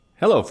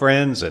Hello,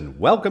 friends, and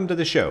welcome to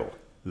the show.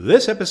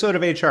 This episode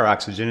of HR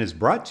Oxygen is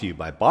brought to you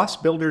by Boss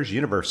Builders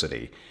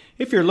University.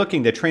 If you're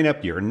looking to train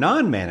up your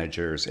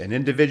non-managers and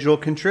individual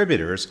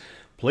contributors,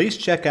 please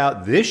check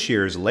out this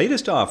year's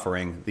latest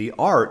offering, The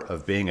Art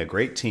of Being a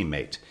Great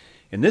Teammate.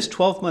 In this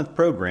 12-month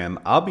program,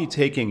 I'll be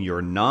taking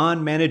your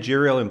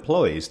non-managerial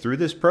employees through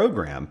this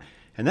program,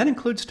 and that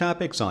includes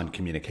topics on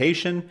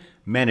communication,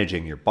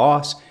 managing your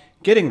boss,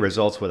 getting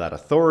results without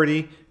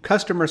authority,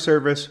 customer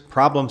service,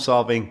 problem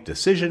solving,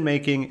 decision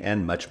making,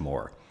 and much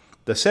more.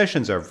 The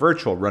sessions are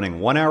virtual,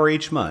 running 1 hour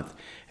each month,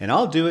 and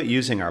I'll do it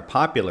using our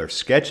popular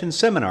sketch and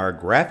seminar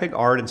graphic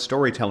art and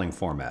storytelling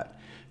format.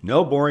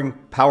 No boring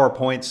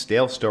PowerPoints,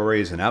 stale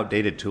stories, and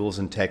outdated tools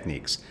and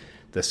techniques.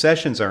 The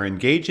sessions are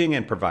engaging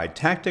and provide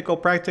tactical,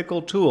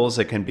 practical tools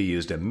that can be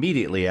used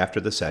immediately after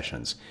the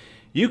sessions.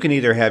 You can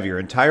either have your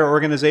entire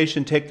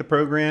organization take the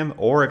program,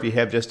 or if you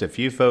have just a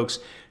few folks,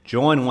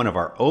 join one of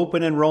our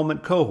open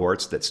enrollment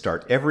cohorts that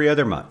start every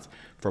other month.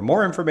 For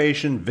more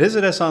information,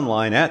 visit us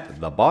online at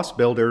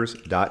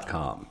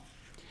thebossbuilders.com.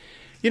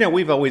 You know,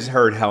 we've always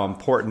heard how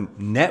important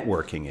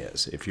networking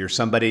is. If you're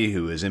somebody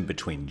who is in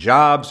between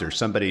jobs or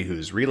somebody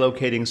who's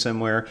relocating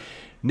somewhere,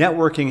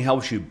 networking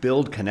helps you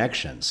build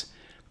connections.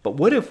 But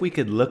what if we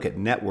could look at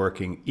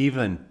networking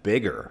even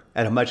bigger,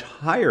 at a much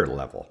higher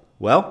level?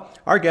 Well,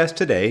 our guest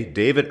today,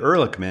 David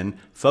Ehrlichman,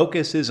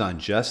 focuses on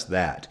just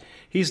that.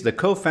 He's the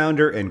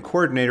co-founder and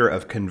coordinator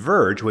of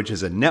Converge, which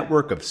is a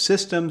network of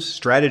systems,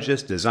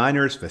 strategists,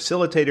 designers,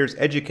 facilitators,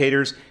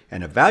 educators,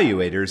 and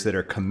evaluators that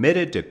are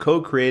committed to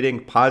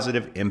co-creating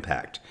positive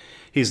impact.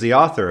 He's the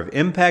author of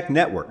Impact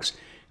Networks,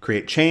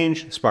 Create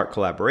Change, Spark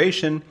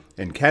Collaboration,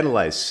 and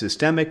Catalyze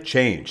Systemic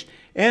Change,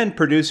 and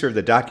producer of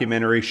the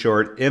documentary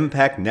short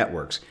Impact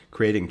Networks,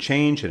 Creating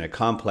Change in a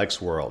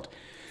Complex World.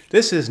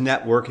 This is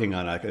networking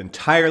on an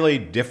entirely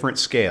different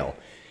scale,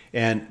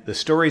 and the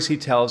stories he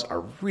tells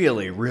are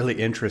really, really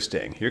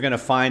interesting. You're going to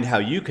find how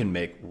you can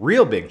make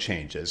real big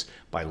changes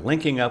by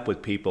linking up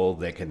with people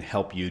that can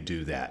help you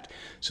do that.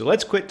 So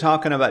let's quit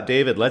talking about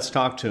David. Let's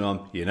talk to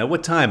him. You know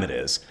what time it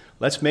is.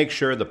 Let's make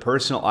sure the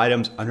personal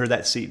items under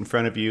that seat in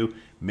front of you,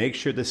 make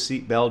sure the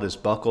seat belt is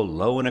buckled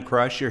low and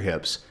across your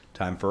hips.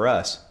 Time for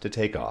us to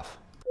take off.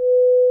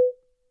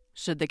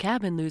 Should the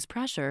cabin lose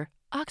pressure,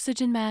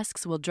 oxygen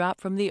masks will drop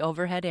from the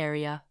overhead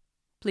area.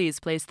 Please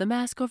place the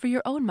mask over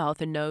your own mouth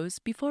and nose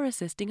before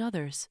assisting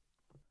others.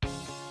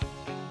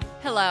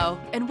 Hello,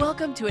 and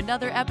welcome to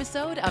another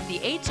episode of the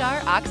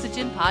HR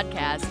Oxygen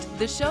Podcast,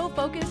 the show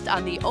focused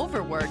on the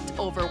overworked,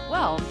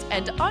 overwhelmed,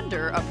 and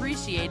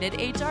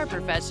underappreciated HR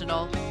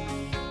professional.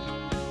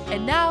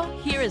 And now,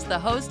 here is the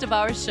host of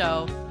our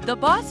show, the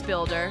Boss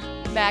Builder,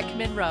 Mac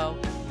Monroe.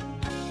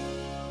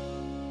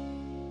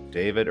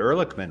 David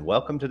Ehrlichman,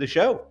 welcome to the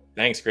show.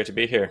 Thanks. Great to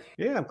be here.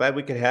 Yeah, I'm glad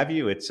we could have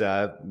you. It's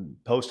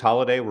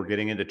post-holiday. We're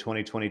getting into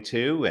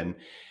 2022, and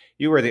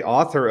you are the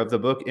author of the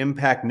book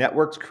Impact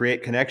Networks,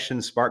 Create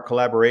Connections, Spark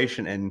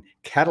Collaboration, and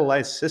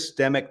Catalyze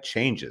Systemic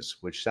Changes,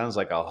 which sounds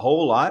like a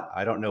whole lot.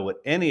 I don't know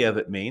what any of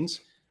it means,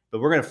 but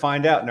we're going to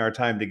find out in our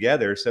time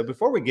together. So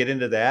before we get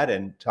into that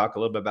and talk a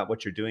little bit about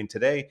what you're doing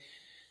today,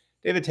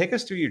 David, take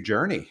us through your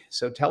journey.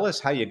 So tell us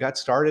how you got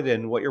started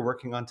and what you're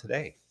working on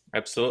today.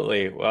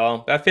 Absolutely.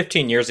 Well, about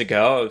 15 years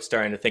ago, I was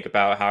starting to think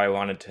about how I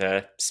wanted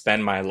to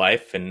spend my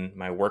life and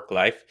my work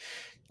life.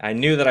 I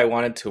knew that I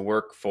wanted to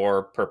work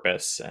for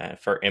purpose,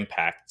 for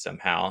impact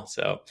somehow.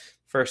 So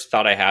first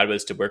thought I had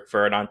was to work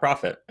for a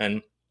nonprofit,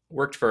 and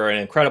worked for an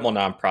incredible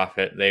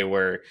nonprofit. They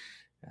were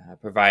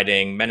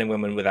providing men and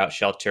women without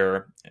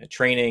shelter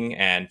training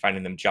and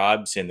finding them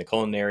jobs in the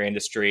culinary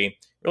industry,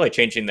 really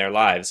changing their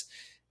lives.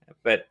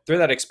 But through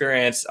that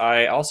experience,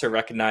 I also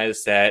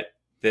recognized that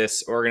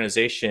this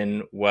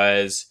organization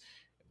was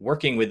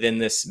working within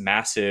this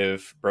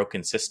massive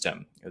broken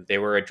system. They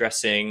were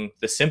addressing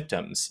the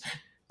symptoms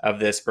of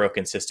this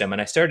broken system.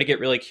 And I started to get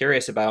really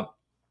curious about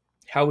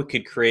how we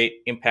could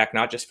create impact,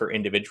 not just for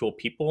individual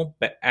people,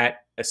 but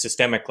at a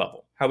systemic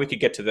level, how we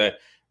could get to the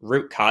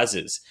root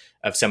causes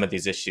of some of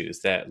these issues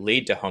that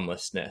lead to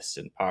homelessness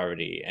and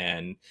poverty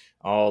and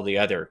all the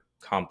other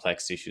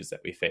complex issues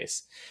that we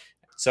face.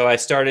 So I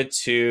started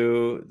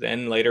to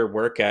then later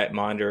work at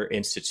Maunder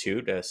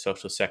Institute, a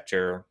social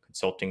sector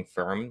consulting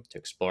firm, to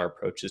explore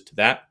approaches to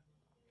that.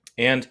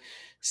 And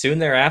soon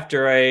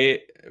thereafter, I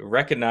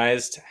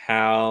recognized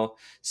how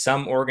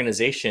some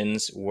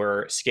organizations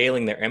were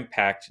scaling their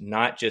impact,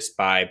 not just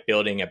by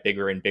building a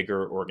bigger and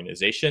bigger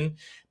organization,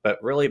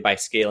 but really by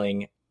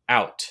scaling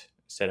out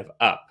instead of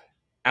up,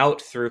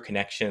 out through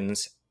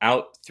connections,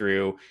 out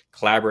through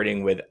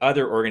collaborating with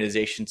other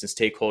organizations and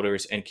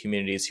stakeholders and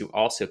communities who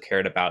also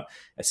cared about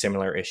a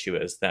similar issue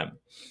as them.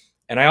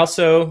 And I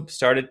also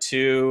started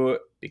to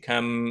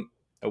become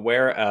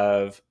aware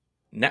of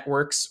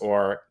networks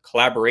or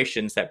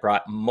collaborations that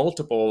brought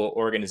multiple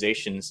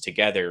organizations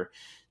together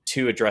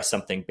to address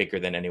something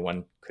bigger than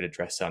anyone could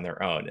address on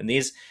their own. And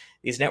these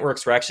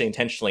networks were actually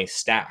intentionally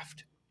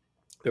staffed.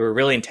 They were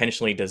really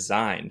intentionally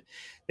designed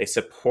They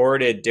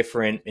supported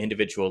different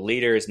individual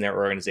leaders in their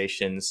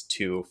organizations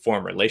to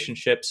form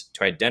relationships,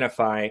 to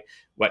identify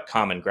what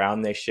common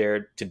ground they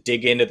shared, to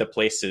dig into the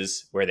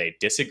places where they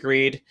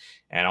disagreed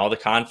and all the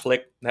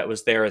conflict that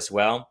was there as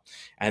well.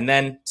 And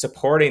then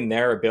supporting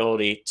their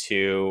ability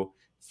to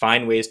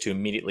find ways to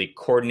immediately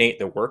coordinate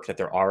the work that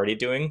they're already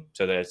doing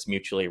so that it's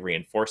mutually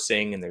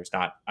reinforcing and there's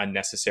not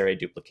unnecessary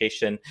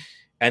duplication.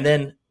 And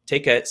then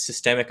take a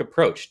systemic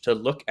approach to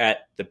look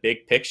at the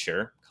big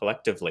picture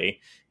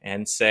collectively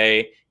and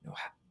say,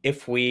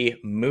 if we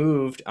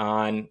moved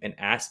on an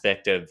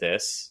aspect of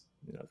this,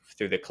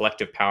 through the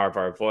collective power of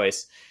our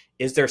voice,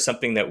 is there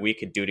something that we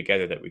could do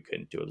together that we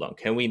couldn't do alone?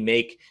 Can we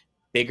make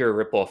bigger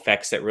ripple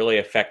effects that really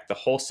affect the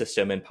whole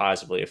system and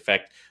positively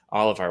affect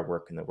all of our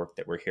work and the work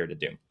that we're here to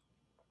do?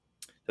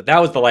 So that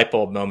was the light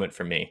bulb moment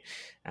for me.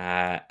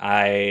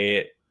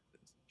 I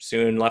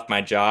soon left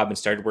my job and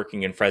started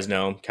working in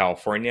Fresno,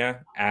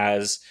 California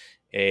as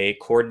a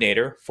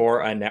coordinator for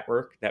a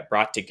network that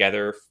brought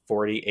together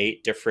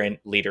 48 different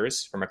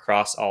leaders from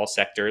across all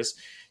sectors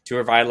to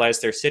revitalize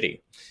their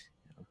city,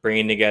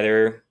 bringing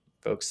together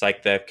folks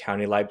like the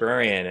county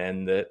librarian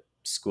and the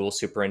school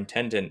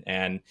superintendent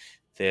and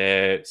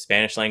the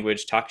Spanish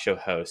language talk show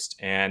host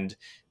and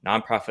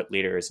nonprofit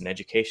leaders and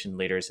education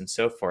leaders and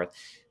so forth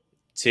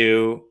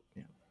to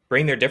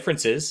bring their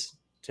differences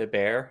to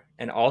bear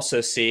and also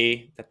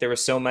see that there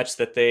was so much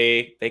that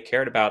they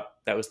cared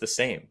about that was the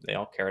same. They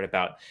all cared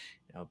about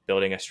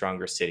building a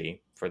stronger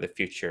city for the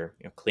future,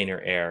 cleaner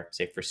air,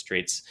 safer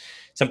streets.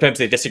 Sometimes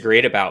they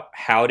disagreed about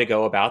how to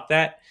go about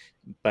that,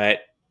 but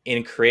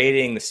in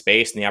creating the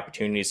space and the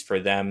opportunities for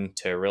them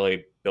to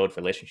really build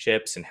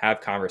relationships and have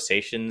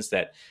conversations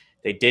that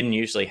they didn't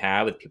usually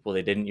have with people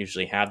they didn't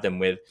usually have them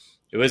with,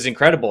 it was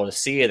incredible to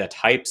see the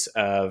types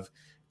of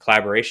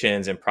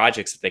collaborations and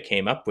projects that they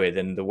came up with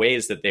and the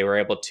ways that they were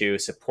able to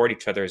support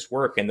each other's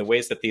work and the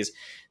ways that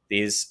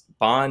these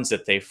bonds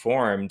that they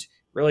formed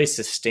really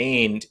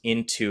sustained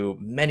into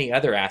many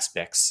other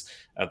aspects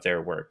of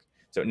their work.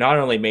 So it not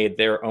only made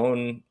their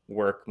own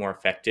work more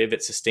effective,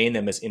 it sustained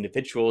them as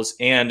individuals,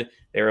 and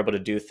they were able to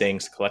do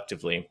things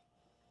collectively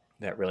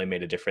that really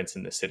made a difference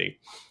in the city.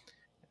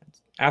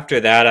 After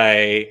that,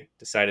 I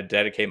decided to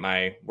dedicate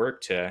my work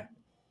to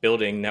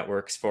building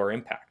networks for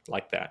impact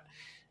like that.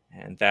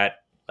 And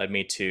that led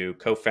me to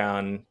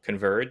co-found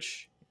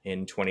Converge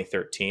in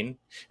 2013.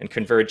 And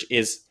Converge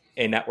is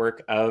a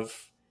network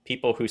of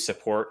people who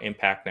support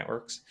impact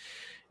networks.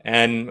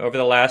 And over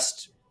the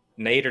last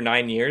 8 or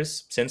 9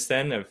 years since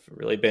then, I've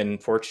really been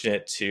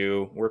fortunate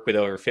to work with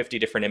over 50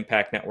 different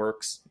impact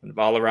networks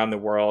all around the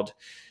world,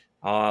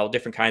 all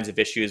different kinds of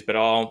issues, but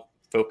all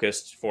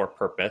focused for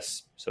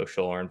purpose,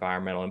 social or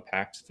environmental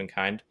impact of some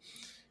kind.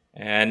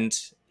 And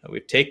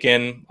we've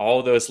taken all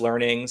of those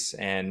learnings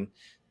and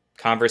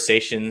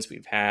conversations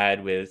we've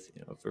had with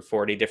over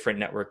 40 different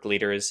network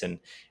leaders and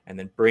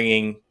then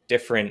bringing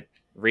different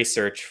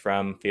research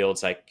from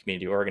fields like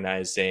community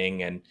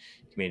organizing and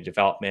community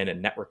development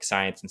and network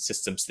science and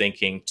systems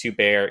thinking to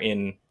bear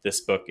in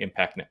this book,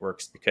 Impact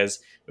Networks, because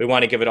we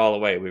want to give it all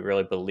away. We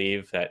really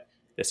believe that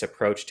this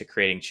approach to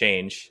creating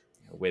change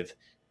with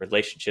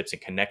relationships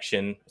and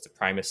connection as a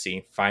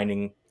primacy,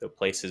 finding the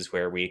places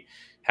where we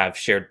have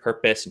shared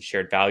purpose and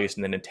shared values,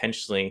 and then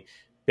intentionally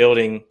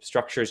building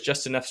structures,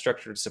 just enough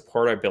structure to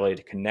support our ability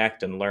to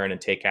connect and learn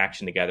and take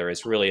action together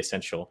is really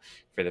essential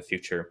for the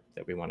future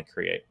that we want to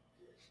create.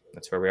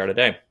 That's where we are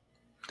today.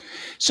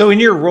 So in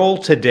your role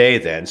today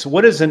then, so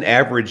what does an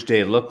average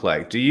day look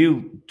like?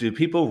 Do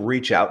people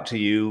reach out to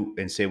you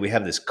and say, we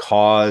have this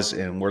cause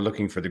and we're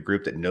looking for the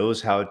group that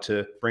knows how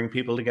to bring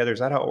people together? Is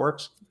that how it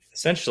works?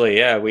 Essentially,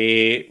 yeah.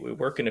 We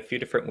work in a few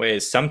different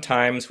ways.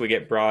 Sometimes we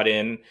get brought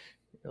in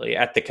really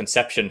at the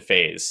conception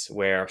phase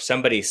where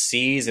somebody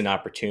sees an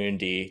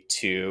opportunity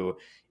to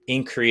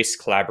increase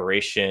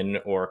collaboration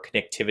or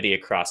connectivity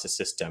across the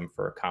system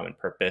for a common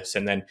purpose.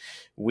 And then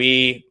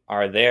we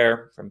are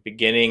there from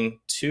beginning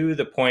to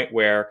the point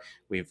where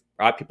we've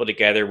brought people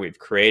together, we've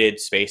created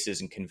spaces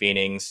and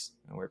convenings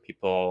where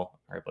people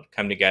are able to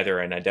come together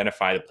and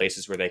identify the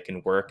places where they can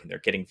work and they're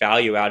getting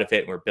value out of it.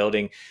 And we're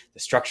building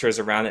the structures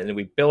around it. And then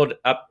we build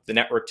up the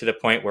network to the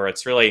point where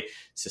it's really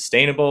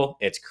sustainable.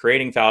 It's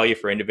creating value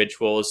for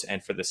individuals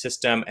and for the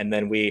system. And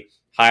then we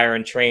hire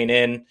and train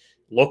in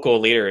local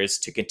leaders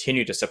to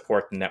continue to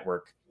support the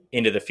network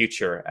into the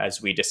future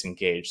as we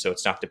disengage. So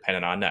it's not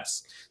dependent on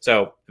us.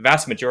 So the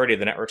vast majority of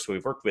the networks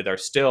we've worked with are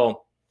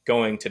still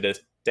going to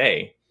this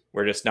day.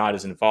 We're just not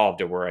as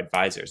involved, or we're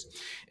advisors.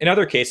 In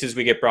other cases,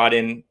 we get brought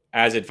in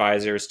as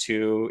advisors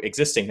to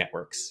existing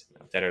networks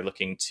that are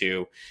looking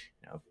to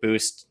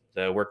boost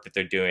the work that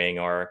they're doing,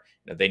 or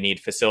they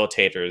need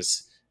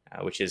facilitators,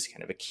 which is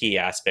kind of a key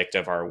aspect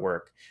of our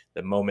work.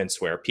 The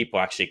moments where people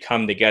actually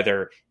come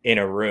together in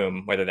a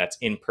room, whether that's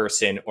in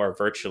person or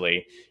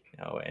virtually,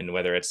 and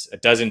whether it's a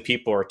dozen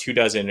people or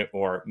 24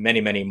 or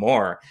many, many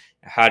more,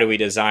 how do we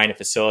design and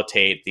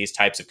facilitate these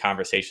types of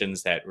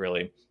conversations that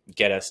really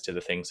get us to the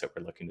things that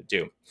we're looking to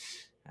do?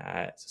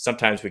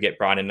 Sometimes we get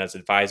brought in as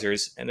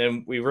advisors, and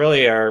then we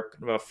really are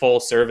kind of a full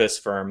service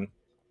firm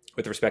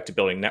with respect to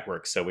building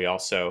networks. So we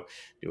also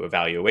do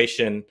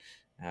evaluation.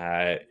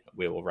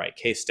 We will write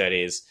case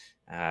studies,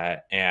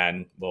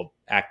 and we'll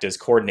act as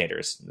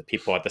coordinators, the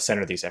people at the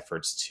center of these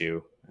efforts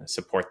to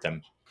support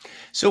them.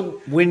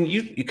 So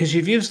because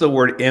you've used the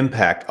word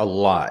impact a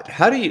lot,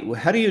 how do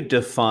you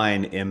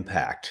define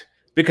impact?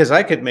 Because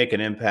I could make an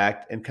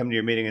impact and come to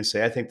your meeting and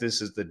say, I think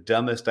this is the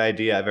dumbest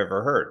idea I've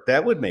ever heard.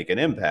 That would make an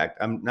impact.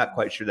 I'm not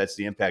quite sure that's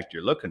the impact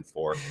you're looking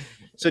for.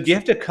 So do you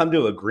have to come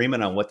to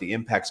agreement on what the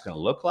impact's going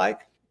to look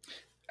like?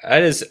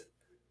 That is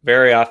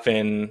very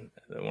often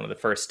one of the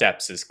first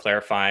steps, is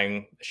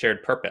clarifying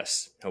shared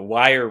purpose.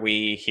 Why are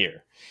we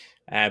here?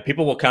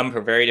 People will come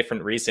for very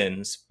different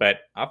reasons,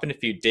 but often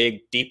if you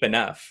dig deep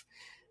enough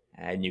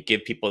and you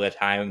give people the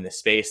time and the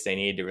space they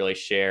need to really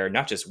share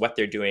not just what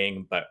they're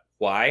doing, but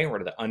why, what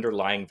are the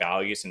underlying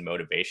values and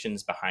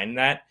motivations behind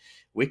that,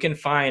 we can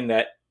find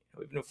that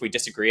even if we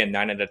disagree on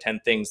 9 out of 10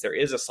 things, there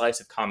is a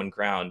slice of common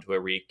ground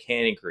where we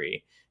can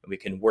agree and we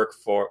can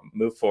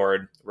move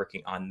forward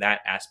working on that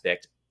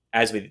aspect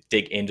as we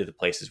dig into the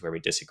places where we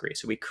disagree.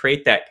 So we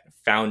create that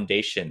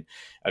foundation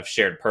of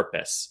shared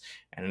purpose.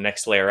 And the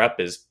next layer up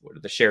is, what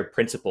are the shared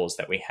principles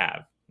that we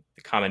have,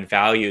 the common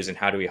values, and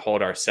how do we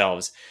hold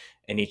ourselves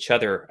and each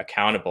other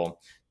accountable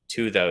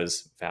to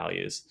those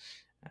values.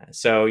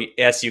 So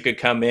yes, you could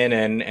come in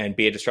and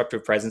be a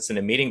disruptive presence in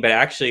a meeting, but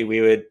actually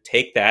we would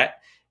take that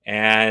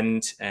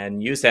and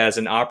use that as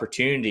an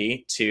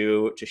opportunity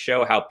to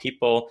show how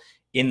people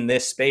in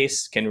this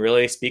space can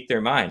really speak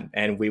their mind.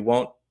 And we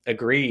won't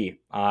agree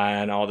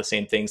on all the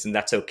same things, and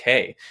that's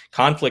okay.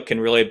 Conflict can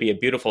really be a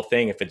beautiful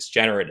thing if it's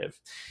generative.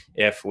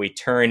 If we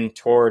turn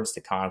towards the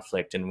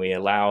conflict and we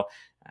allow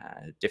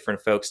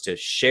different folks to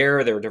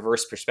share their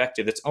diverse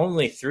perspective, it's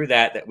only through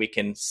that we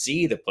can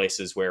see the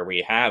places where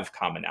we have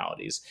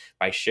commonalities.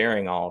 By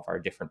sharing all of our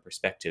different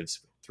perspectives,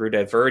 through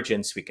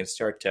divergence, we can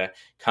start to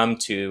come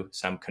to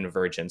some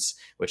convergence,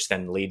 which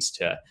then leads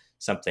to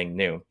something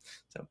new.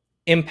 So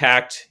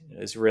impact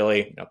is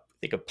really, I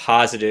think, a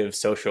positive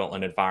social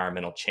and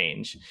environmental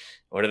change.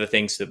 What are the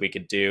things that we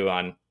could do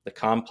on the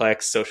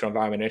complex social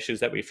environment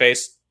issues that we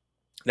face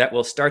that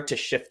will start to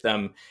shift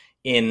them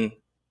in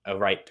a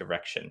right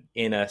direction,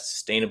 in a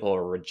sustainable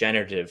or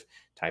regenerative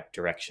type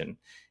direction?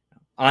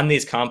 On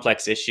these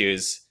complex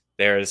issues,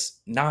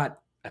 there's not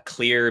a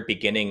clear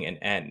beginning and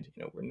end.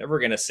 We're never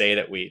going to say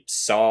that we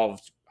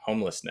solved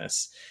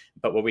homelessness,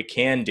 but what we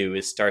can do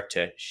is start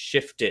to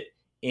shift it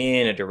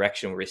in a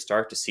direction where we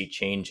start to see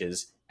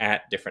changes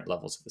at different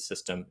levels of the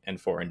system and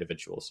for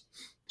individuals.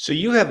 So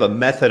you have a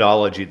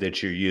methodology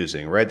that you're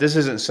using, right? This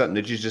isn't something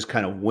that you just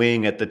kind of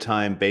wing at the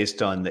time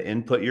based on the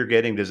input you're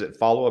getting. Does it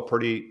follow a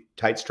pretty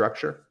tight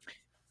structure?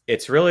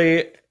 It's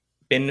really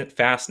been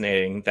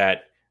fascinating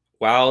that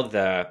while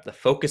the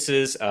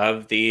focuses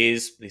of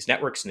these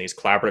networks and these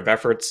collaborative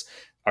efforts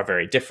are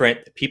very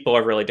different, the people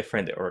are really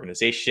different, the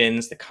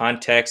organizations, the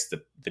context,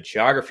 the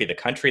geography, the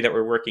country that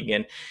we're working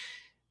in,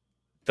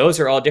 those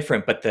are all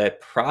different, but the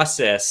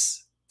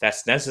process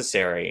that's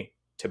necessary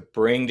to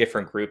bring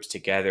different groups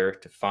together,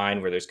 to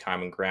find where there's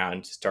common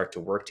ground, to start to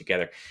work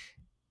together,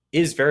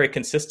 is very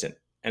consistent.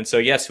 And so,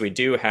 yes, we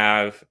do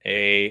have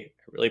a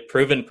really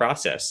proven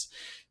process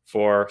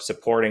for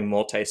supporting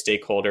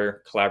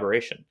multi-stakeholder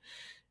collaboration.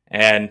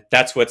 And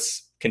that's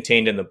what's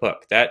contained in the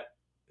book. That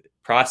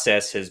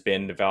process has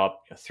been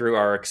developed through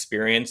our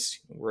experience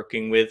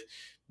working with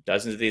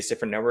dozens of these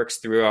different networks,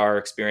 through our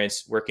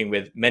experience working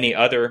with many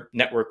other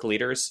network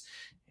leaders,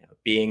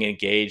 being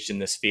engaged in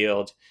this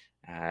field,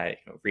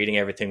 reading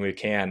everything we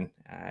can,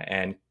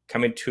 and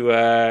coming to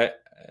a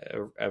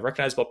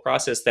recognizable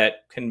process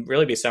that can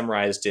really be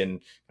summarized in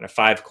kind of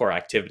 5 core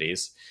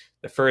activities.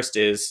 The first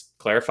is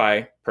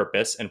clarify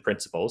purpose and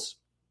principles,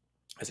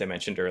 as I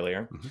mentioned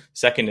earlier. Mm-hmm.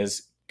 Second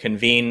is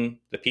convene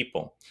the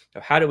people.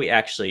 So how do we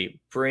actually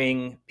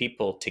bring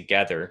people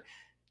together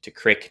to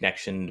create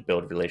connection, to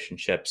build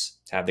relationships,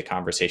 to have the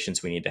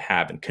conversations we need to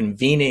have? And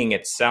convening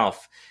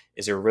itself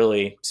is a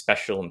really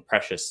special and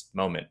precious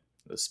moment.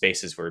 Those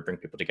spaces where we bring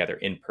people together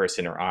in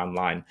person or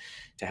online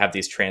to have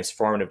these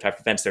transformative type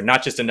of events. They're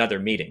not just another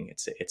meeting.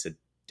 It's a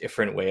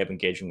different way of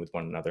engaging with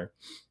one another.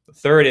 The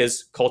third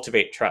is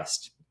cultivate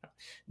trust.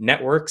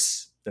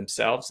 Networks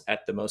themselves,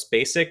 at the most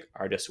basic,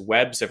 are just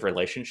webs of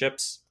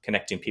relationships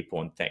connecting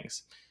people and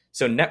things.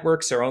 So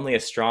networks are only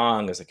as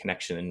strong as the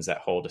connections that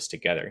hold us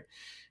together.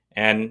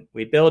 And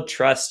we build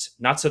trust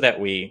not so that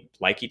we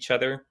like each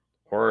other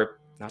or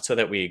not so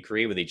that we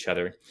agree with each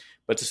other,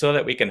 but so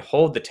that we can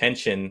hold the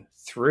tension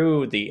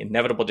through the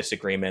inevitable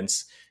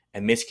disagreements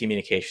and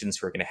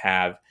miscommunications we're going to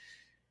have.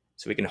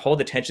 So we can hold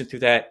the tension through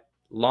that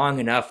long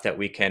enough that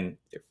we can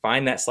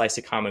find that slice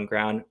of common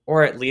ground,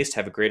 or at least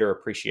have a greater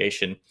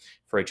appreciation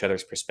for each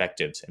other's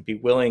perspectives and be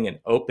willing and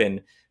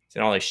open to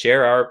not only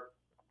share our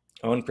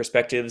own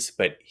perspectives,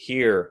 but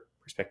hear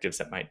perspectives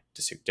that might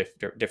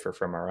differ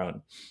from our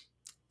own.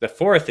 The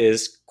fourth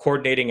is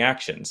coordinating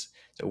actions.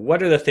 So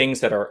what are the things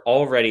that are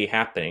already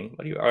happening?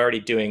 What are you already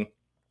doing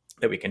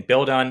that we can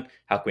build on?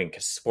 How can we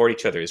support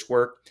each other's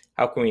work?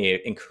 How can we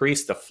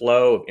increase the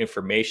flow of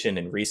information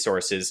and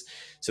resources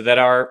so that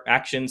our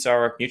actions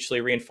are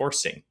mutually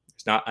reinforcing?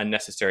 There's not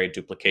unnecessary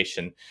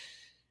duplication.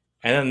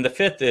 And then the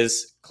fifth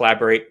is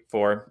collaborate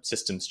for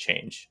systems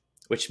change,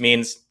 which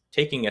means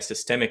taking a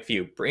systemic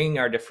view, bringing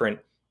our different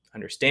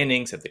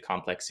understandings of the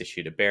complex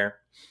issue to bear,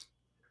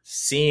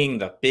 seeing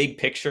the big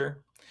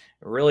picture,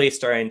 really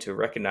starting to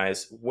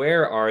recognize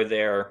where are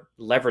there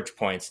leverage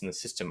points in the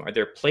system? Are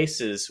there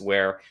places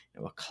where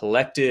a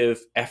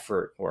collective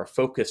effort or a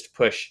focused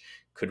push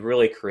could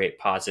really create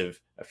positive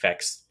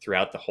effects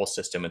throughout the whole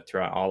system and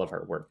throughout all of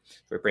our work?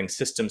 So we bring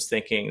systems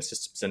thinking,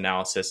 systems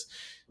analysis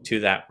to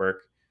that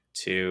work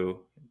to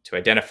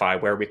identify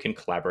where we can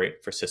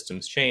collaborate for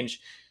systems change.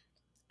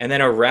 And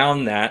then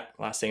around that,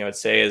 last thing I would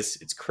say is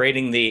it's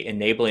creating the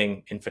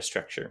enabling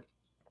infrastructure.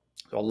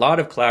 So a lot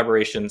of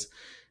collaborations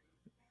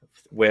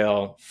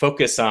will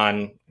focus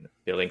on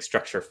building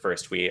structure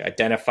first. We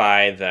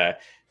identify the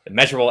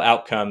measurable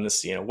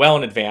outcomes, well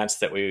in advance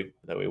that we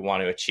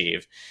want to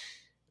achieve.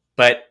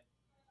 But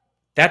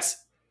that's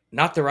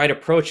not the right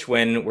approach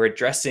when we're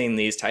addressing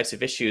these types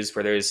of issues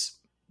where there's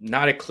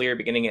not a clear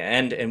beginning and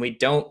end, and we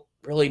don't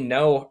really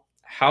know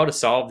how to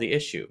solve the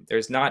issue.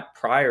 There's not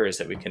priors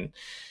that we can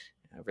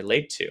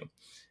relate to.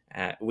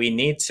 We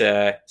need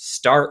to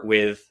start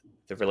with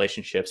the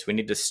relationships. We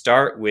need to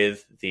start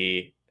with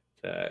the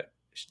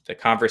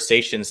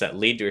conversations that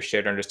lead to a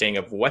shared understanding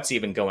of what's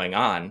even going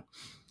on.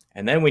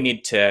 And then we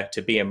need to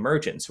be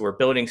emergent. So we're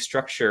building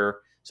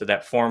structure so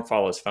that form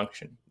follows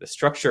function. The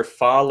structure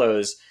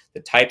follows the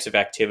types of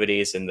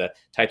activities and the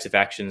types of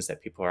actions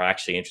that people are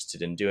actually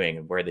interested in doing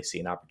and where they see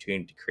an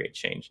opportunity to create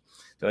change.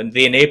 So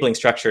the enabling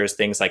structure is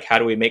things like, how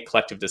do we make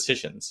collective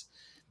decisions?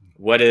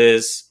 What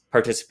does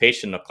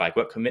participation look like?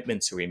 What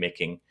commitments are we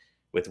making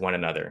with one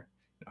another?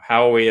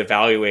 How are we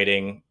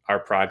evaluating our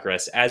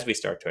progress as we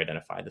start to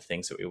identify the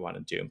things that we want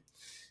to do?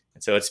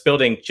 And so it's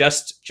building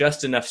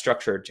just enough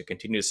structure to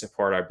continue to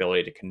support our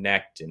ability to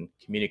connect and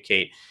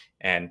communicate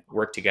and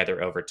work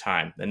together over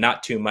time, and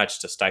not too much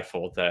to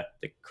stifle the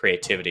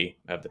creativity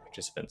of the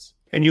participants.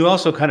 And you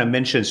also kind of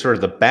mentioned sort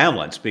of the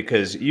balance,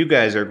 because you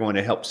guys are going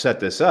to help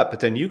set this up, but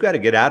then you got to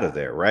get out of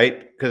there,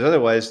 right? Because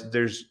otherwise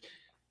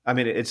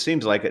it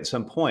seems like at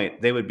some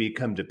point they would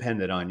become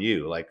dependent on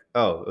you. Like,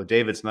 oh,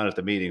 David's not at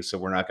the meeting, so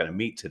we're not going to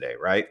meet today,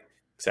 right?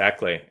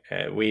 Exactly.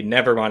 We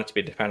never want it to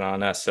be dependent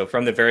on us. So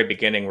from the very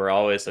beginning, we're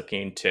always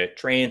looking to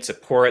train and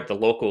support the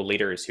local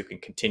leaders who can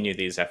continue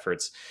these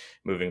efforts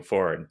moving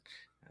forward.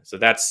 So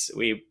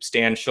we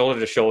stand shoulder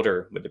to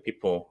shoulder with the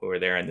people who are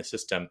there in the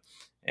system,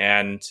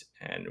 and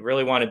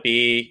really want to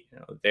be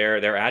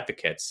their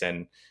advocates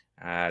and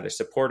their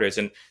supporters.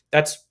 And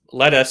that's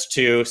led us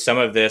to some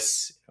of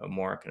this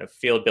more kind of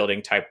field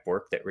building type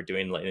work that we're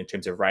doing in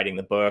terms of writing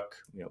the book.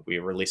 We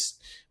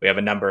have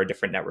a number of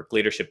different network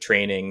leadership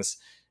trainings.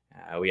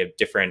 We have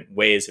different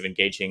ways of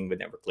engaging with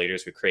network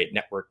leaders. We create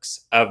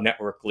networks of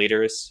network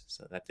leaders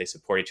so that they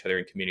support each other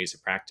in communities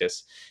of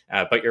practice.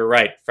 But you're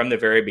right. From the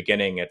very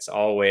beginning, it's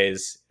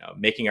always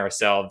making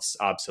ourselves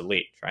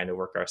obsolete, trying to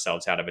work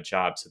ourselves out of a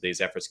job so these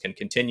efforts can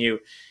continue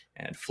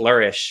and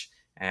flourish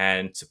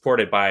and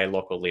supported by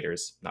local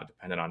leaders, not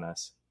dependent on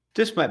us.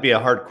 This might be a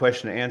hard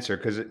question to answer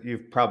because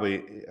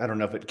I don't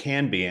know if it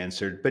can be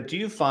answered, but do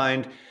you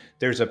find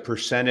there's a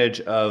percentage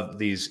of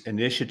these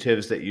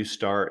initiatives that you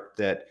start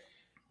that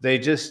they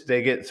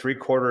get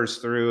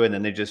 3/4 through and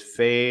then they just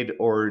fade,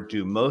 or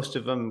do most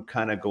of them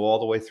kind of go all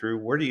the way through?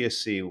 Where do you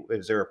see,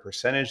 is there a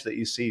percentage that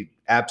you see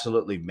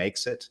absolutely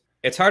makes it?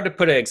 It's hard to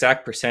put an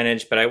exact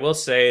percentage, but I will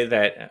say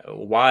that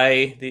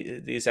why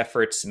these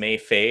efforts may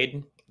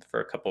fade for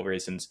a couple of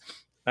reasons.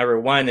 Number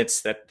one,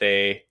 it's that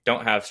they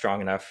don't have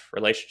strong enough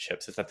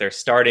relationships. It's that they're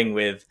starting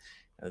with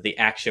the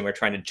action. We're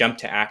trying to jump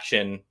to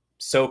action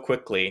so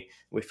quickly,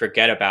 we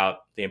forget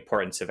about the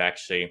importance of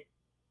actually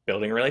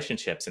building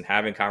relationships and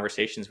having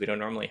conversations we don't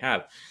normally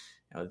have.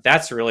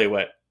 That's really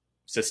what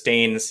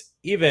sustains,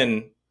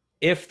 even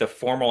if the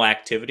formal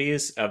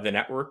activities of the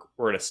network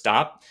were to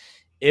stop.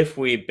 If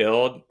we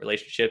build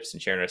relationships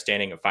and share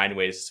understanding and find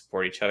ways to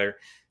support each other,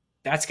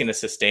 that's going to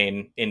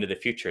sustain into the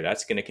future.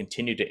 That's going to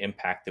continue to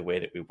impact the way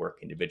that we work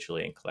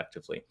individually and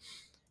collectively.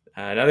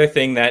 Another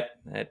thing that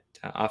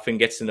often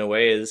gets in the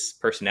way is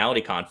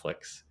personality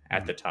conflicts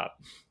at the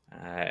top.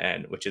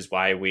 And which is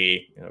why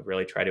we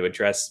really try to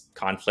address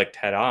conflict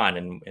head on,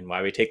 and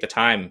why we take the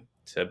time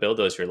to build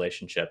those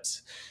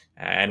relationships,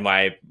 and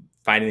why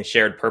finding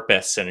shared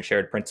purpose and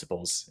shared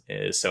principles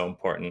is so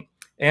important.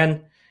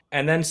 And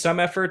then some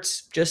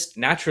efforts just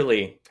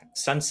naturally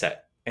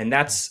sunset, and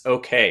that's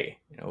okay.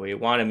 We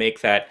want to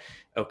make that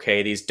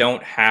okay. These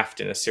don't have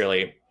to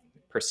necessarily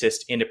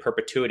persist into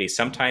perpetuity.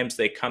 Sometimes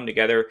they come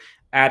together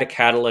at a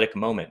catalytic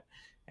moment,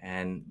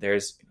 and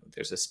there's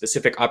a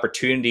specific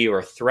opportunity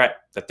or threat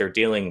that they're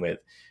dealing with,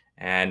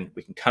 and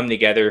we can come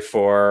together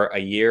for a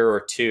year or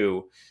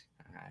two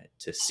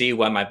to see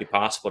what might be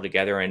possible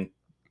together and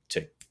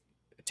to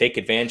take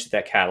advantage of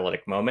that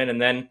catalytic moment. And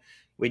then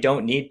we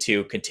don't need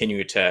to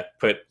continue to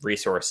put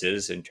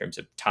resources in terms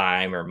of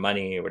time or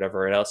money or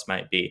whatever it else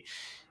might be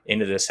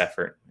into this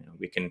effort.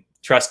 We can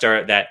trust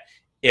that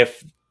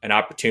if an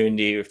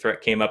opportunity or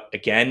threat came up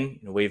again,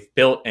 we've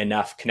built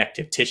enough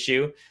connective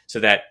tissue so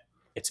that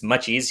it's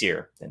much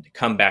easier than to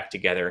come back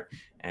together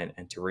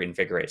and to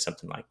reinvigorate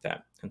something like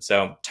that. And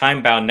so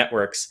time-bound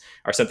networks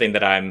are something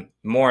that I'm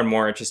more and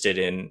more interested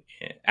in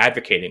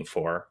advocating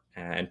for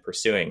and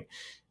pursuing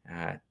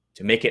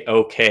to make it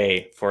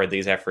okay for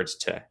these efforts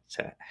to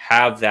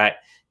have that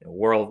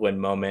whirlwind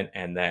moment,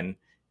 and then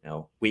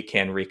we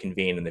can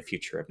reconvene in the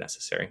future if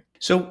necessary.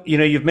 So,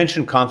 you've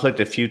mentioned conflict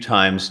a few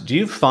times. Do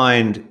you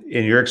find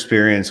in your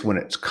experience when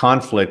it's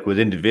conflict with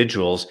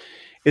individuals,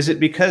 is it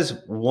because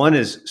one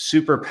is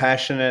super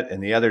passionate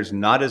and the other's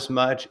not as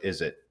much?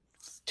 Is it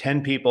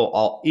 10 people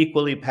all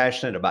equally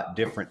passionate about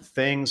different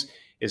things?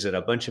 Is it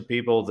a bunch of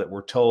people that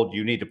were told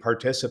you need to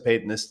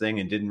participate in this thing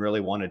and didn't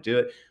really want to do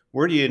it?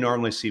 Where do you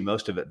normally see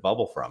most of it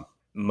bubble from?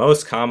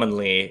 Most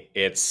commonly,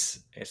 it's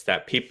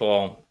that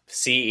people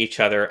see each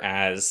other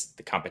as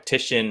the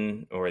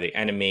competition or the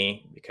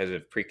enemy because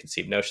of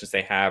preconceived notions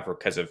they have, or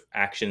because of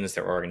actions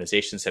their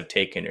organizations have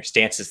taken or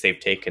stances they've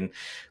taken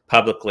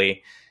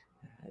publicly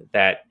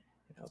that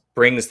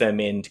brings them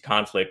into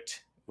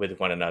conflict with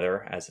one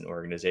another as an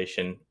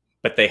organization.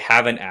 But they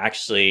haven't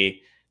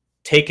actually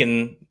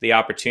taken the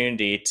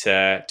opportunity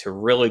to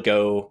really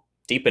go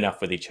deep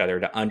enough with each other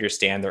to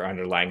understand their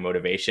underlying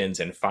motivations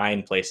and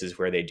find places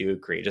where they do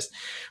agree. Just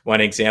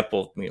one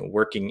example,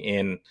 working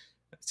in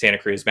Santa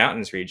Cruz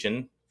Mountains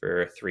region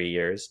for 3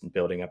 years and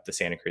building up the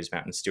Santa Cruz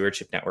Mountain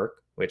Stewardship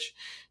Network, which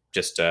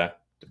just to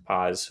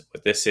pause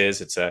what this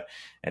is, it's an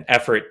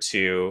effort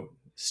to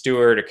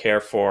steward or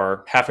care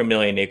for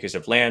 500,000 acres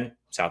of land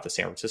south of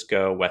San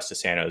Francisco, west of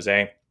San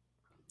Jose.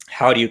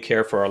 How do you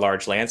care for a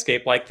large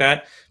landscape like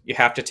that? You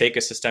have to take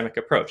a systemic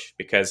approach,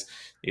 because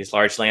these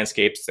large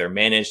landscapes, they're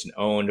managed and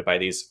owned by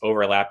these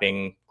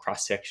overlapping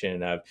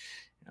cross-section of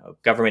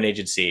government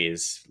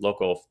agencies,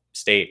 local,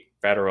 state,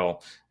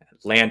 federal,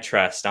 land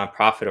trusts,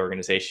 nonprofit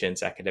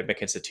organizations,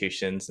 academic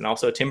institutions, and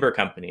also timber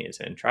companies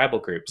and tribal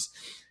groups.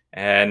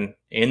 And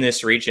in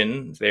this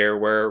region, there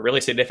were really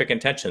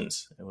significant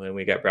tensions when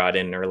we got brought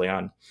in early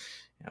on.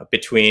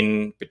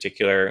 Between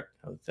particular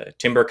the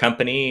timber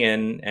company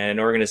and an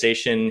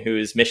organization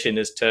whose mission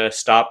is to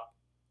stop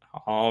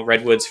all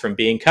redwoods from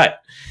being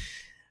cut.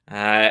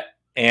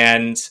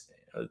 And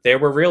there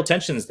were real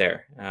tensions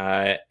there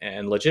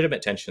and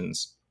legitimate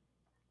tensions.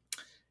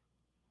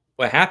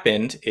 What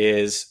happened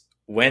is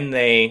when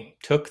they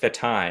took the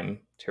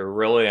time to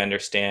really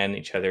understand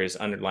each other's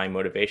underlying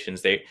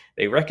motivations, they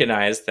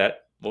recognized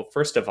that, well,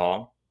 first of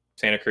all,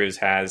 Santa Cruz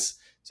has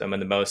some of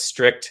the most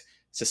strict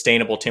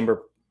sustainable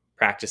timber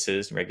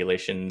practices and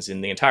regulations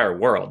in the entire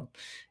world.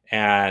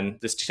 And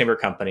this timber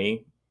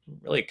company,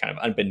 really kind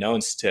of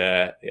unbeknownst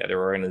to the other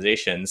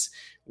organizations,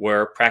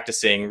 were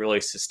practicing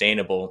really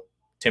sustainable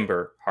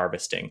timber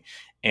harvesting.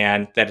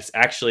 And that it's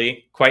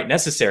actually quite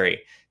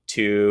necessary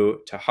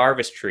to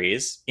harvest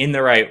trees in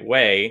the right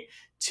way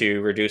to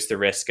reduce the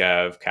risk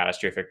of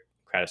catastrophic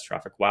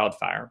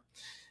wildfire.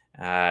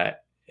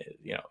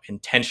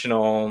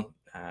 Intentional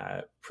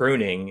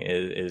pruning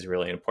is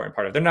really an important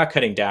part of it. They're not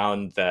cutting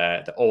down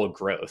the old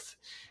growth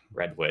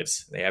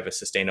redwoods. They have a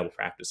sustainable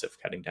practice of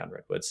cutting down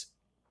redwoods.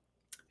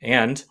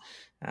 And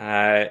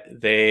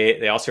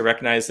they also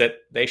recognize that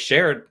they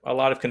shared a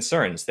lot of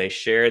concerns. They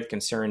shared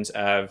concerns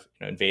of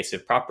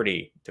invasive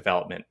property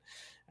development.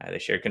 They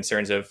shared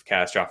concerns of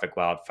catastrophic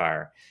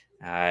wildfire.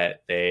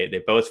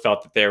 They both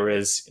felt that there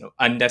was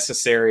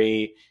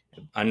unnecessarily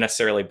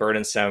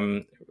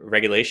burdensome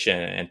regulation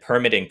and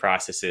permitting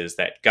processes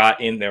that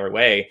got in their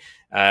way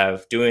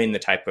of doing the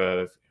type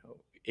of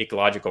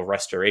ecological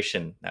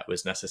restoration that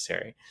was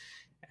necessary.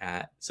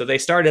 So they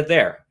started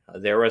there.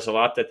 There was a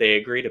lot that they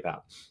agreed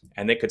about,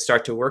 and they could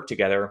start to work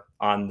together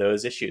on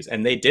those issues.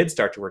 And they did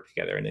start to work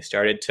together, and they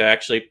started to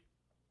actually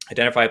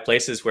identify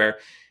places where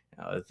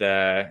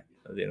the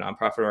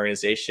nonprofit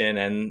organization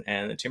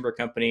and the timber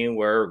company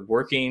were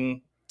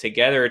working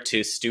together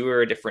to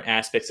steward different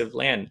aspects of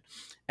land.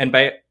 And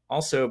by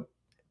also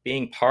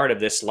being part of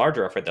this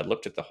larger effort that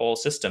looked at the whole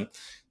system,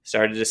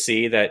 started to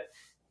see that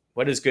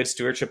what does good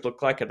stewardship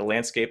look like at the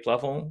landscape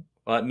level?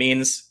 Well, it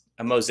means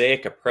a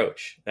mosaic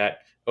approach that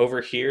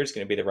over here is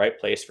going to be the right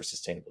place for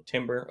sustainable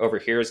timber. Over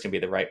here is going to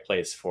be the right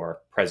place for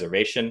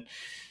preservation.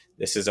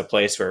 This is a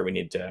place where we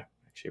need to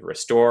actually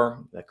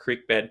restore the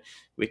creek bed.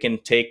 We can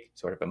take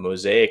sort of a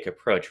mosaic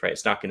approach, right?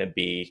 It's not going to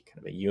be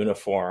kind of a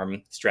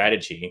uniform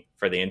strategy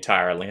for the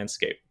entire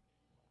landscape.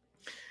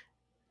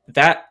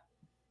 That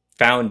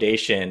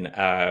foundation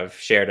of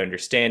shared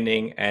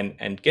understanding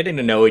and getting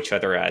to know each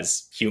other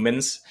as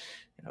humans,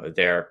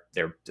 their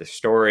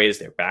stories,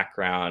 their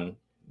background,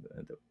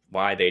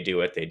 why they do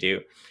what they do,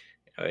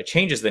 it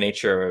changes the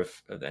nature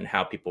of and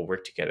how people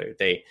work together.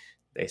 They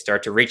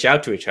start to reach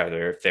out to each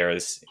other if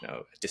there's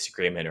a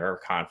disagreement or a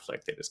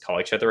conflict. They just call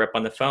each other up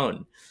on the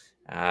phone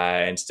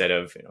instead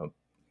of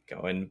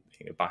going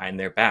behind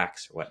their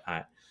backs or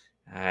whatnot.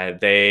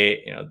 They're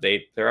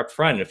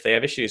upfront if they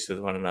have issues with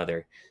one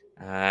another,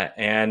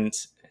 and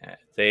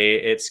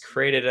it's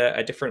created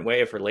a different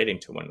way of relating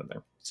to one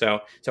another.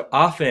 So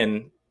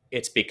often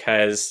it's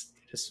because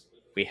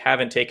we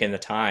haven't taken the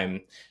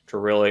time to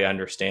really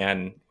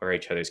understand where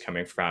each other's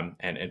coming from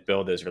and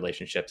build those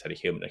relationships at a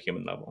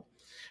human level.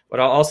 What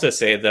I'll also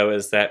say, though,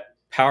 is that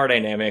power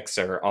dynamics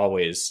are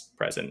always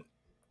present.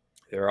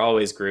 There are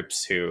always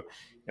groups who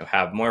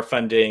have more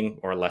funding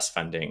or less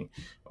funding,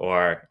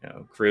 or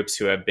groups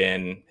who have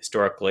been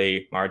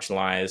historically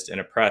marginalized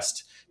and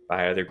oppressed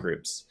by other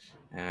groups.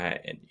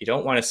 And you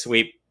don't want to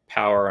sweep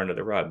power under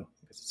the rug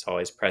because it's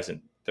always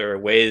present. There are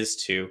ways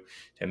to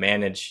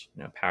manage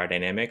power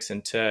dynamics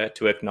and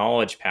to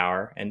acknowledge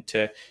power and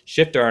to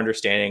shift our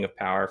understanding of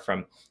power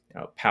from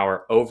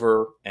power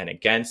over and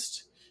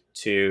against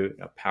to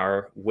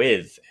power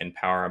with and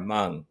power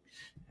among.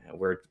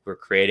 We're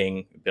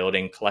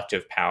building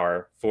collective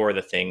power for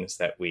the things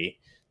that we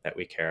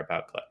care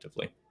about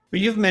collectively.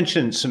 Well, you've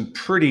mentioned some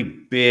pretty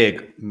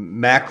big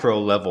macro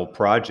level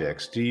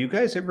projects. Do you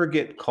guys ever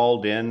get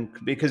called in?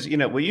 Because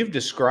what you've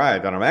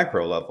described on a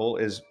macro level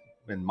is,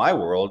 in my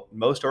world,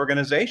 most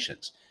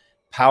organizations.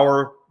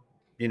 Power,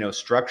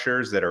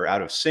 structures that are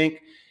out of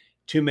sync,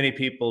 too many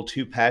people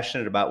too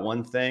passionate about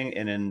one thing,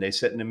 and then they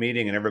sit in a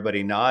meeting and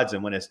everybody nods,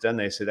 and when it's done,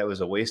 they say that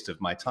was a waste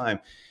of my time.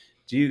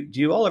 Do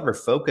you all ever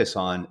focus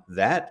on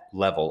that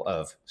level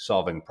of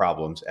solving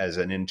problems as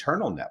an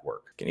internal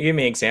network? Can you give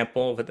me an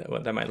example of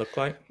what that might look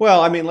like?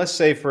 Well, let's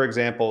say, for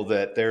example,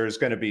 that there's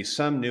going to be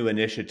some new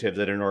initiative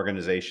that an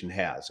organization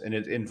has, and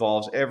it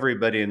involves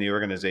everybody in the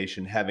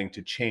organization having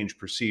to change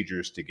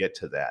procedures to get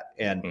to that.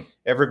 And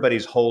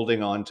everybody's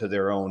holding on to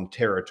their own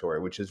territory,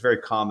 which is very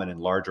common in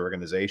large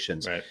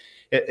organizations. Right.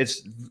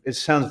 It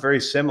sounds very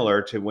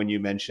similar to when you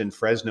mentioned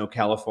Fresno,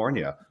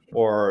 California,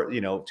 or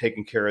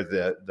taking care of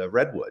the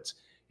redwoods.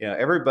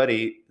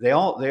 Everybody, they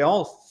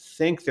all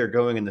think they're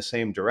going in the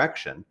same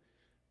direction,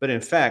 but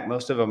in fact,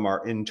 most of them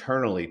are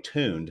internally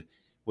tuned,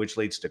 which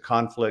leads to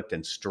conflict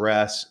and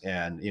stress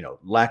and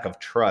lack of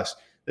trust.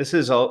 This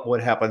is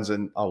what happens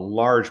in a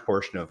large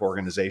portion of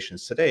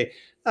organizations today.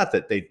 Not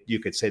that you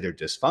could say they're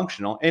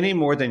dysfunctional any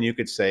more than you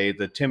could say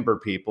the timber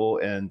people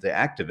and the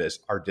activists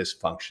are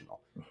dysfunctional.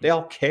 They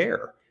all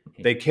care.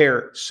 They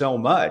care so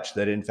much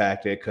that, in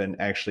fact, it can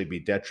actually be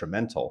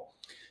detrimental.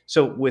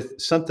 So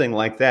with something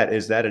like that,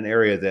 is that an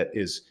area that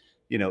is,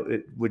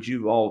 would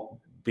you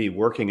all be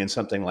working in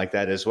something like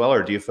that as well,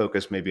 or do you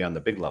focus maybe on the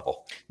big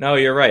level? No,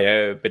 you're right.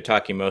 I've been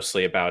talking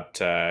mostly about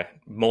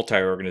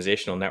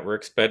multi-organizational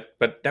networks, but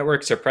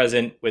networks are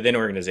present within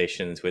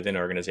organizations, within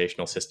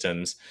organizational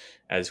systems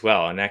as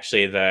well. And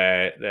actually,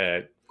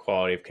 the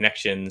quality of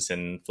connections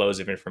and flows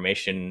of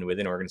information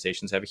within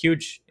organizations have a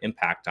huge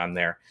impact on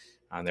their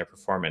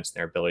performance,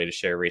 their ability to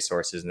share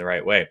resources in the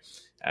right way.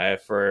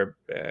 For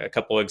a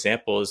couple of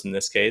examples, in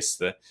this case,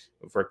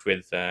 we've worked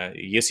with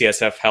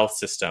UCSF Health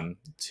System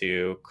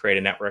to create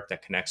a network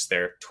that connects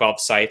their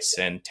 12 sites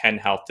and 10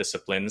 health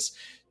disciplines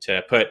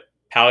to put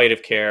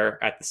palliative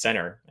care at the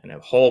center and a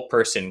whole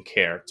person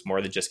care. It's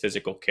more than just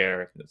physical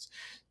care. It's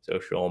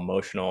social,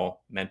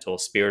 emotional, mental,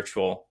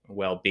 spiritual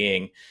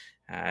well-being,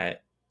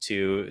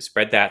 to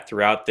spread that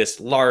throughout this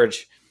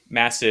large,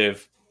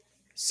 massive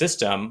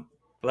system,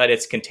 but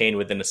it's contained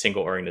within a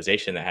single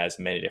organization that has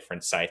many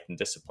different sites and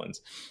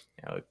disciplines.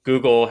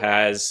 Google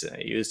has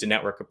used a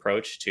network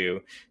approach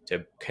to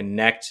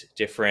connect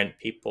different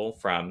people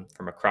from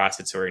across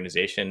its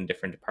organization,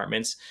 different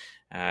departments,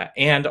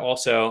 and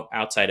also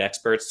outside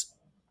experts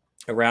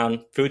around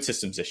food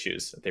systems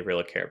issues that they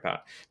really care about.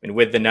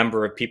 With the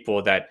number of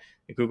people that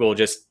Google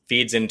just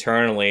feeds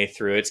internally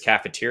through its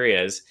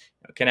cafeterias,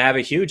 can have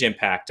a huge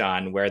impact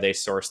on where they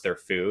source their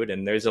food.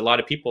 And there's a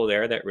lot of people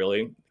there that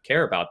really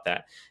care about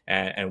that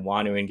and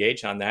want to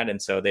engage on that.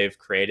 And so they've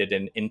created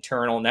an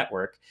internal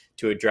network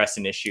to address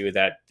an issue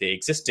that the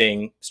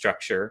existing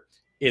structure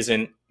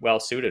isn't well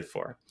suited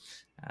for.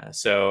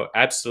 So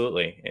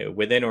absolutely,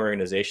 within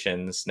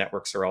organizations,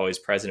 networks are always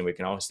present. We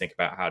can always think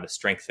about how to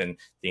strengthen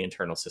the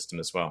internal system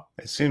as well.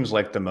 It seems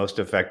like the most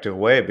effective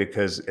way,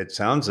 because it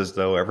sounds as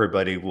though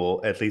everybody will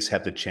at least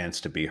have the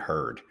chance to be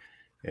heard.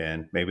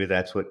 And maybe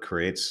that's what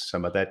creates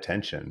some of that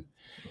tension.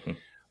 Mm-hmm.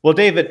 Well,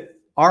 David,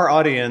 our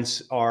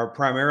audience are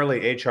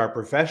primarily HR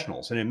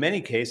professionals. And in many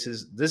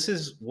cases, this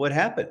is what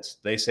happens.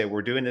 They say,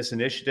 we're doing this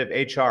initiative,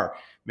 HR,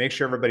 make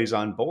sure everybody's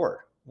on board.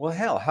 Well,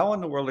 hell, how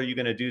in the world are you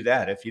going to do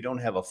that if you don't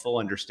have a full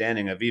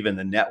understanding of even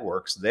the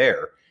networks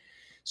there?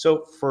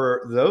 So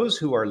for those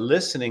who are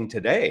listening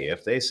today,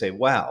 if they say,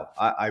 wow,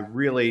 I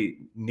really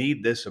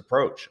need this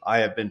approach. I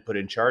have been put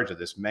in charge of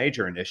this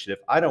major initiative.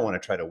 I don't want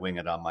to try to wing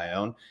it on my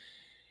own.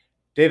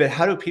 David,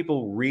 how do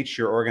people reach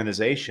your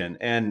organization?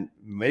 And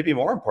maybe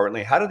more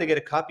importantly, how do they get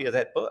a copy of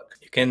that book?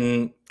 You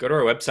can go to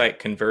our website,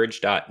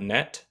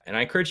 converge.net. And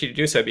I encourage you to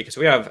do so because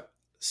we have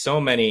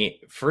so many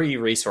free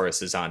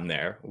resources on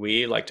there.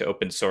 We like to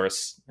open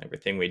source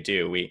everything we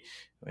do. We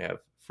have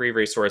free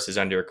resources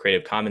under a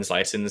Creative Commons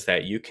license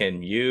that you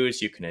can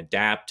use, you can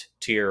adapt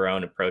to your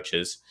own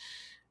approaches.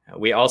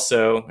 We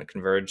also, at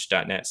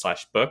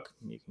converge.net/book,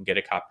 you can get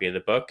a copy of the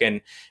book. And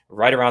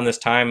right around this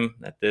time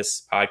that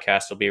this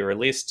podcast will be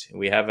released,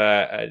 we have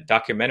a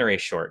documentary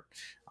short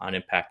on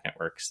impact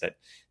networks that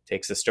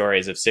takes the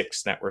stories of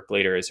 6 network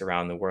leaders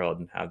around the world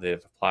and how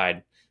they've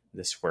applied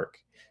this work.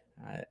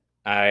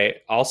 I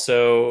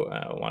also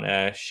want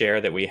to share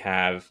that we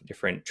have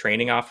different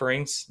training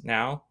offerings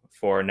now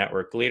for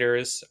network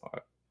leaders,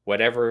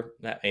 whatever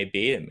that may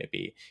be. It may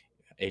be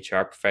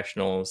HR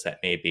professionals, that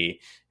may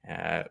be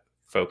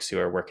folks who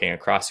are working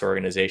across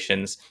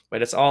organizations,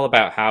 but it's all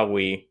about how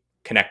we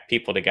connect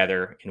people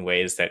together in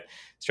ways that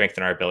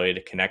strengthen our ability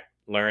to connect,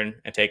 learn,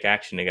 and take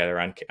action together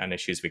on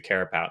issues we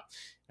care about.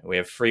 We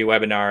have free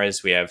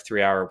webinars, we have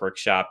 3-hour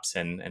workshops,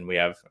 and we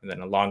have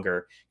then a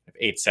longer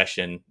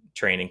 8-session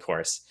training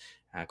course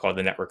called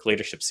the Network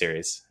Leadership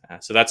Series.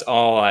 So that's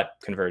all at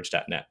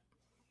converge.net.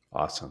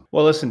 Awesome.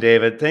 Well, listen,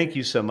 David, thank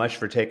you so much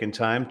for taking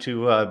time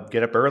to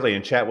get up early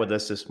and chat with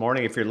us this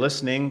morning. If you're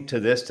listening to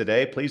this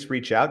today, please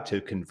reach out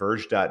to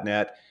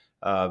converge.net.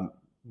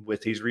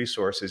 With these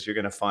resources, you're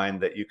going to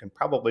find that you can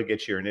probably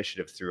get your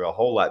initiative through a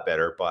whole lot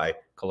better by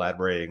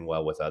collaborating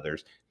well with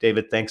others.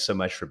 David, thanks so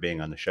much for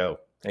being on the show.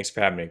 Thanks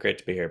for having me. Great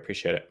to be here.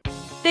 Appreciate it.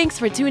 Thanks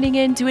for tuning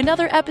in to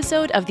another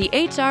episode of the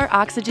HR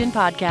Oxygen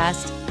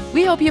Podcast.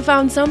 We hope you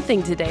found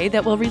something today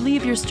that will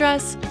relieve your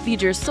stress,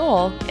 feed your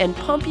soul, and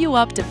pump you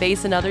up to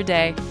face another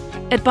day.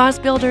 At Boss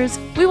Builders,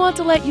 we want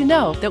to let you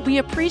know that we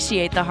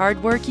appreciate the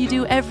hard work you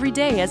do every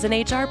day as an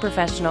HR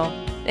professional.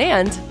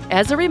 And,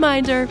 as a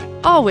reminder,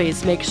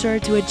 always make sure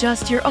to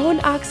adjust your own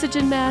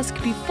oxygen mask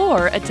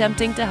before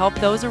attempting to help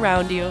those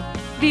around you.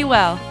 Be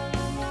well.